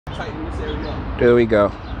There we go.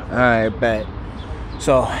 All right, bet.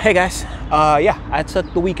 So, hey guys, yeah, I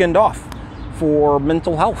took the weekend off for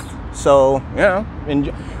mental health. So, you know,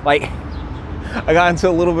 like, I got into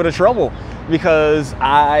a little bit of trouble because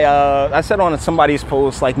I said on somebody's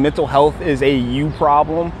post, like, mental health is a you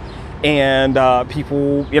problem. And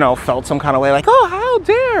people, you know, felt some kind of way like, oh, how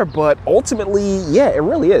dare. But ultimately, yeah, it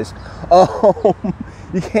really is.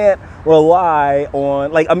 You can't rely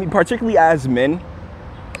on, like, I mean, particularly as men,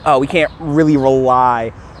 we can't really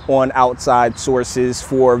rely on outside sources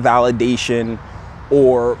for validation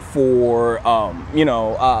or for, you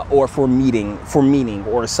know, or for meaning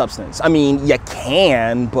or substance. I mean, you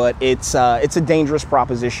can, but it's a dangerous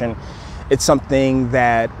proposition. It's something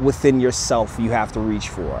that within yourself you have to reach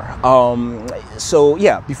for. So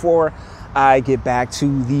yeah, before I get back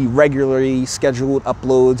to the regularly scheduled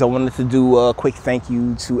uploads, I wanted to do a quick thank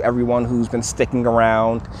you to everyone who's been sticking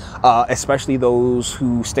around, especially those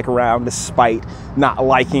who stick around despite not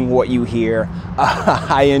liking what you hear.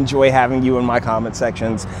 I enjoy having you in my comment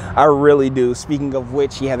sections. I really do. Speaking of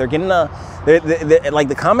which, yeah, they're getting like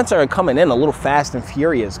the comments are coming in a little fast and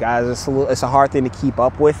furious, guys. It's a hard thing to keep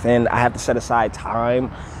up with, and I have to set aside time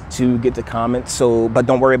to get the comments. So, but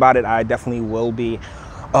don't worry about it. I definitely will be.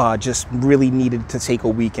 Just really needed to take a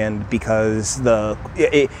weekend because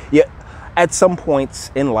at some points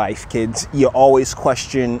in life, kids, you always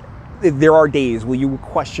question. There are days where you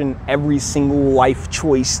question every single life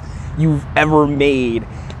choice you've ever made.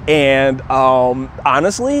 And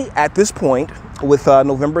honestly, at this point, with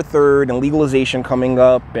November 3rd and legalization coming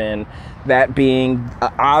up and that being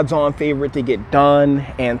odds-on favorite to get done,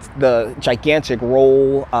 and the gigantic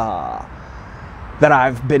role that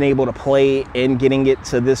I've been able to play in getting it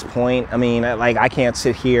to this point, I mean, like, I can't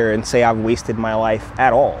sit here and say I've wasted my life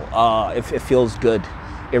at all. It feels good.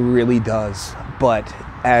 It really does. But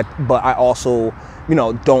I also, you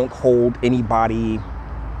know, don't hold anybody.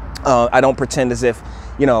 I don't pretend as if,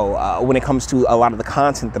 you know, when it comes to a lot of the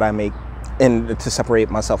content that I make, and to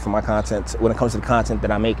separate myself from my content, when it comes to the content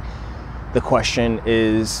that I make, the question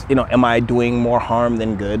is, you know, am I doing more harm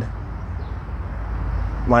than good?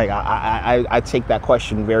 Like, I take that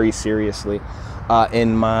question very seriously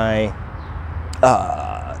in my,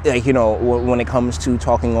 like, you know, when it comes to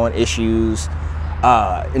talking on issues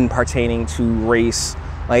in pertaining to race.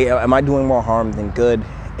 Like, am I doing more harm than good?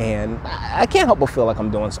 And I can't help but feel like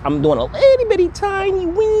I'm doing a little bitty tiny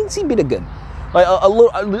weensy bit of good, like a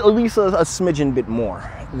little, at least a smidgen bit more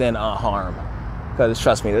than harm. Because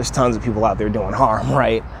trust me, there's tons of people out there doing harm,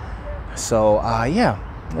 right? So yeah.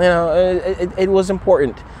 You know, it was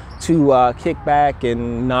important to kick back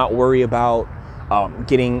and not worry about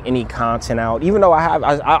getting any content out. Even though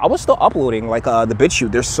I was still uploading, like the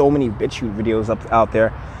Bitchute. There's so many Bitchute videos out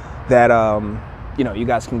there that you know, you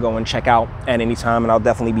guys can go and check out at any time. And I'll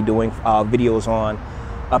definitely be doing videos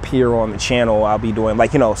up here on the channel. I'll be doing,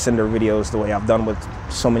 like, you know, Cinder videos the way I've done with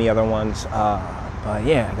so many other ones. But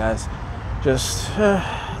yeah, guys, just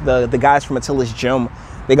the guys from Attila's gym,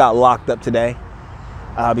 they got locked up today.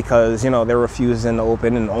 Because, you know, they're refusing to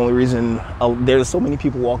open, and the only reason there's so many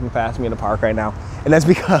people walking past me in the park right now, and that's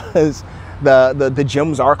because the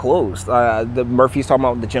gyms are closed. The Murphy's talking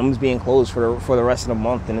about the gyms being closed for the rest of the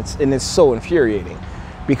month, and it's so infuriating,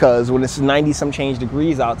 because when it's 90-some change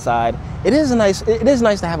degrees outside, it is nice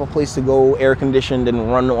to have a place to go, air conditioned,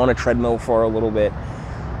 and run on a treadmill for a little bit.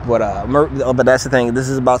 But that's the thing. This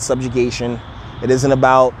is about subjugation. It isn't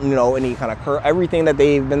about, you know, any kind of everything that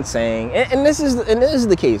they've been saying, and this is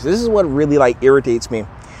the case. This is what really, like, irritates me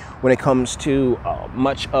when it comes to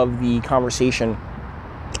much of the conversation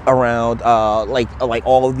around like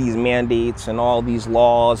all of these mandates and all these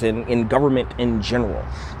laws and in government in general.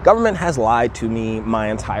 Government has lied to me my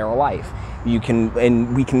entire life. We can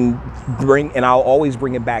bring, and I'll always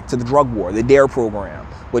bring it back to the drug war, the DARE program,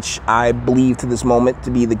 which I believe to this moment to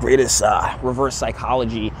be the greatest reverse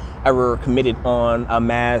psychology ever committed on a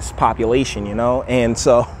mass population, you know? And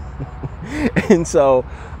so,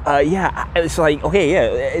 yeah, it's like, okay,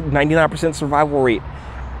 yeah, 99% survival rate.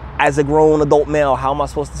 As a grown adult male, how am I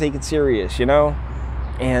supposed to take it serious, you know?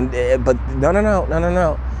 And, but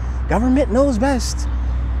no. Government knows best.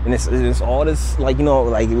 And it's all this, like, you know,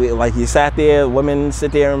 like you sat there, women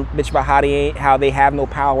sit there and bitch about how they have no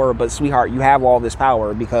power, but sweetheart, you have all this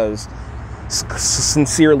power because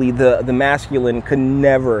sincerely, the masculine could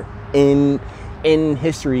never, in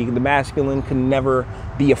history, the masculine could never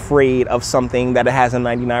be afraid of something that it has a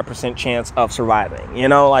 99% chance of surviving. You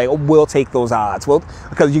know, like, we'll take those odds. Well,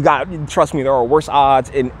 because trust me, there are worse odds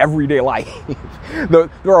in everyday life. There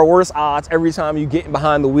are worse odds every time you get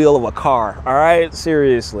behind the wheel of a car. All right,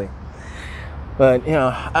 seriously. But, you know,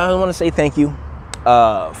 I want to say thank you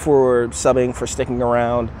for subbing, for sticking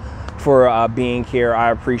around, for being here.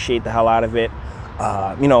 I appreciate the hell out of it.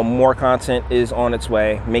 You know, more content is on its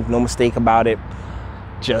way. Make no mistake about it.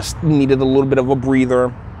 Just needed a little bit of a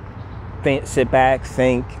breather. Sit back,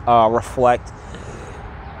 think, reflect.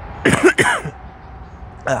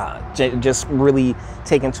 Just really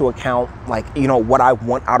take into account, like, you know, what I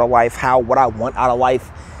want out of life, how what I want out of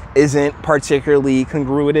life isn't particularly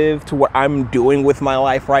congruative to what I'm doing with my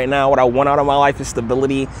life right now. What I want out of my life is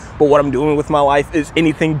stability, but what I'm doing with my life is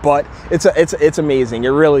anything but. It's amazing. It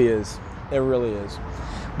really is. It really is.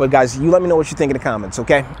 But guys, you let me know what you think in the comments,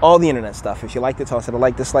 okay? All the internet stuff. If you liked it, toss it a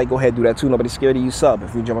like, dislike, go ahead, do that too. Nobody's scared of you. Sub.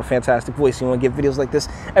 If you enjoy my fantastic voice, you want to get videos like this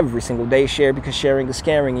every single day, share, because sharing is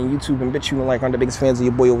caring. And YouTube and Bitchute and like are the biggest fans of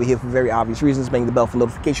your boy over here for very obvious reasons. Bang the bell for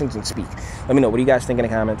notifications and speak. Let me know what do you guys think in the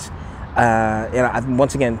comments. And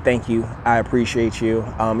once again, thank you. I appreciate you.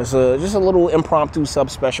 It's just a little impromptu sub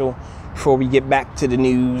special before we get back to the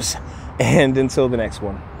news. And until the next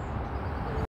one.